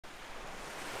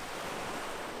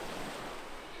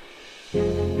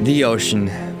The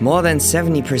ocean. More than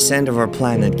 70% of our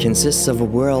planet consists of a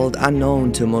world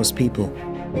unknown to most people.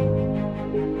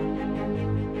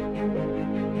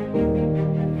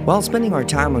 While spending our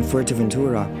time on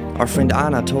Fuerteventura, our friend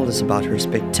Anna told us about her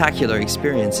spectacular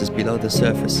experiences below the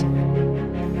surface.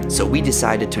 So we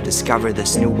decided to discover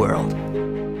this new world.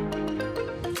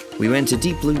 We went to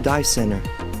Deep Blue Dive Center,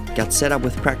 got set up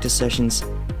with practice sessions,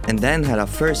 and then had our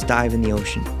first dive in the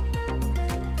ocean.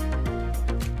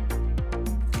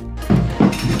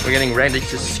 We're getting ready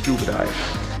to scuba dive.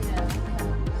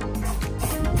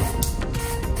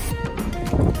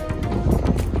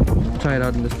 Try it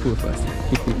out in this pool first.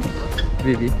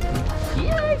 Vivi.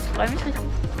 Ja, ich freue mich richtig.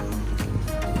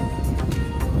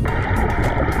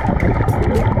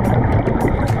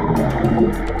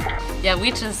 Yeah,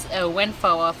 we just went for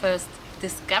our first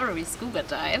discovery scuba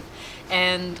dive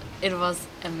and it was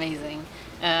amazing.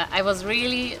 I was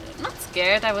really not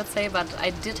scared, I would say, but I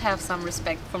did have some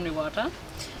respect from the water.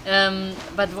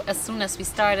 But as soon as we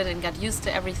started and got used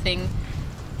to everything,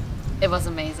 it was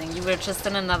amazing. You were just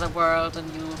in another world and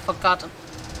you forgot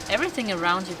everything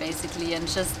around you basically and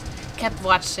just kept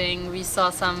watching. We saw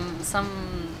some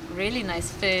really nice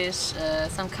fish,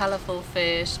 some colorful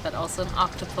fish, but also an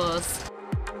octopus.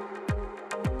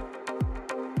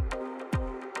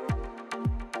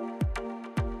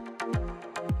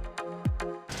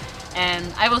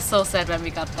 And I was so sad when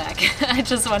we got back. I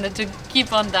just wanted to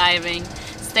keep on diving,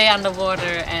 stay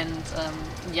underwater, and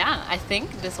yeah, I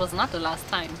think this was not the last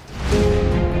time.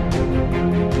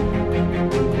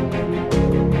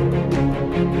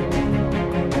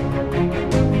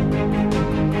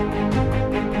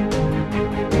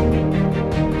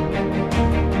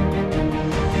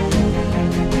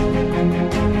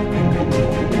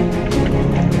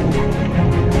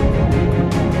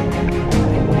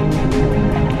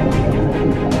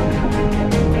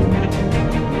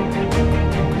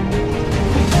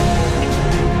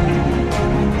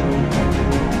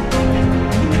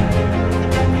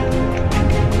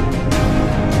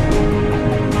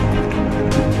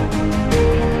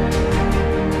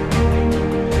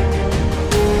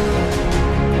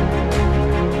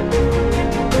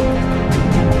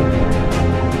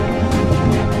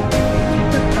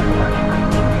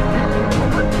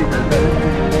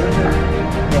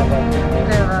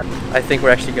 I think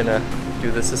we're actually gonna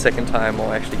do this a second time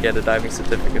or actually get a diving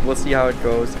certificate. We'll see how it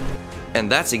goes.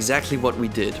 And that's exactly what we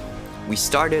did. We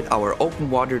started our open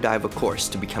water diver course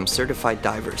to become certified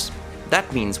divers.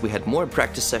 That means we had more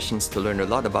practice sessions to learn a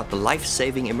lot about the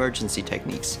life-saving emergency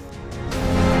techniques.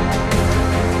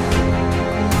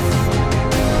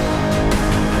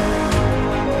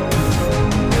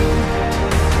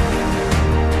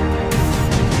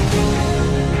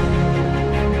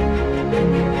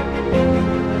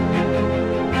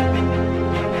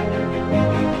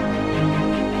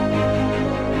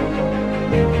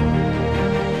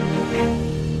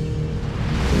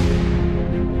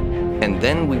 And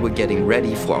then we were getting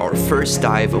ready for our first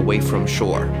dive away from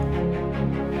shore.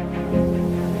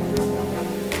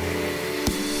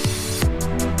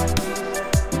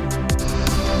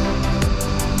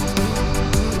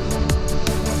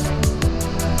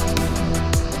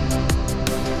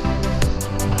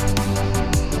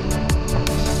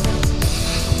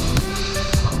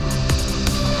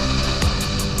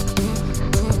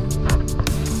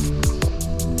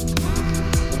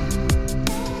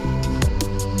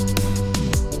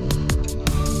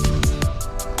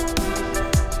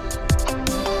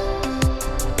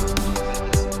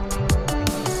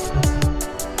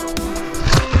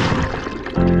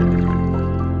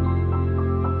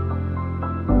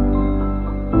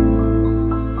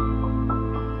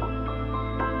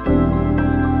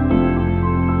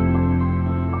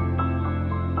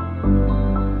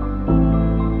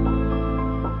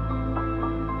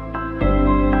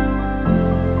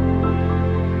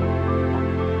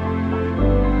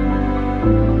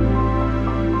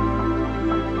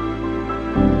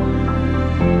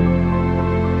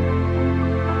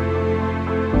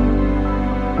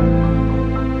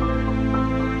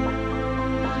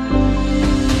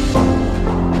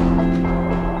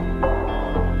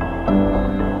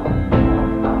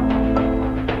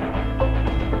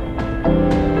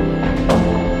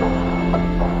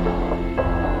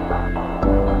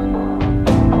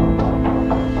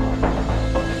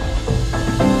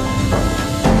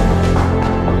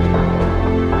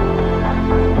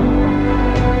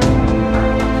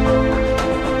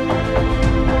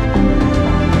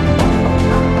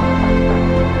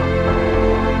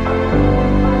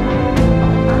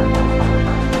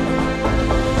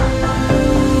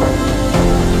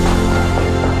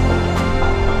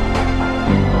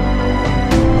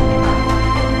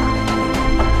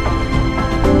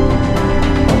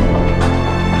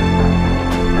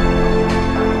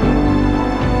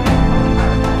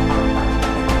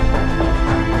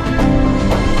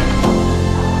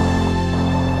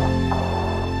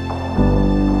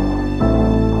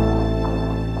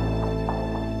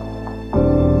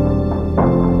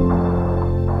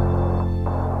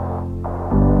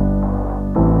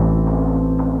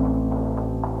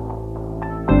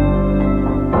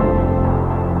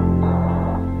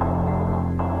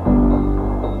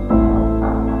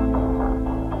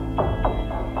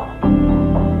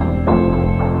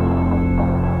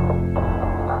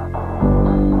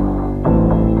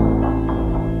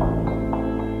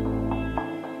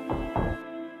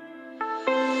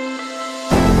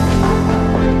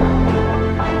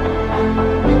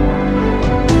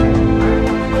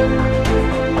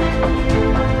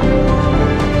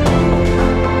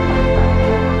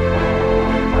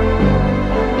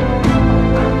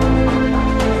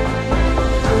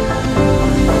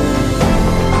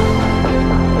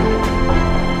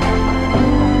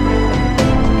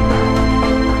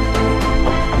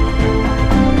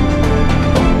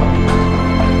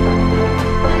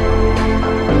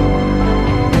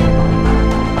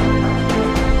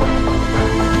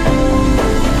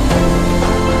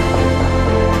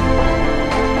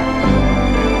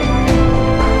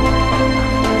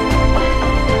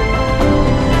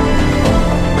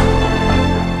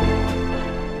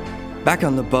 Back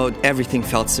on the boat, everything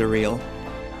felt surreal.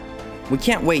 We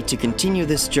can't wait to continue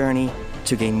this journey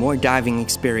to gain more diving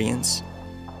experience.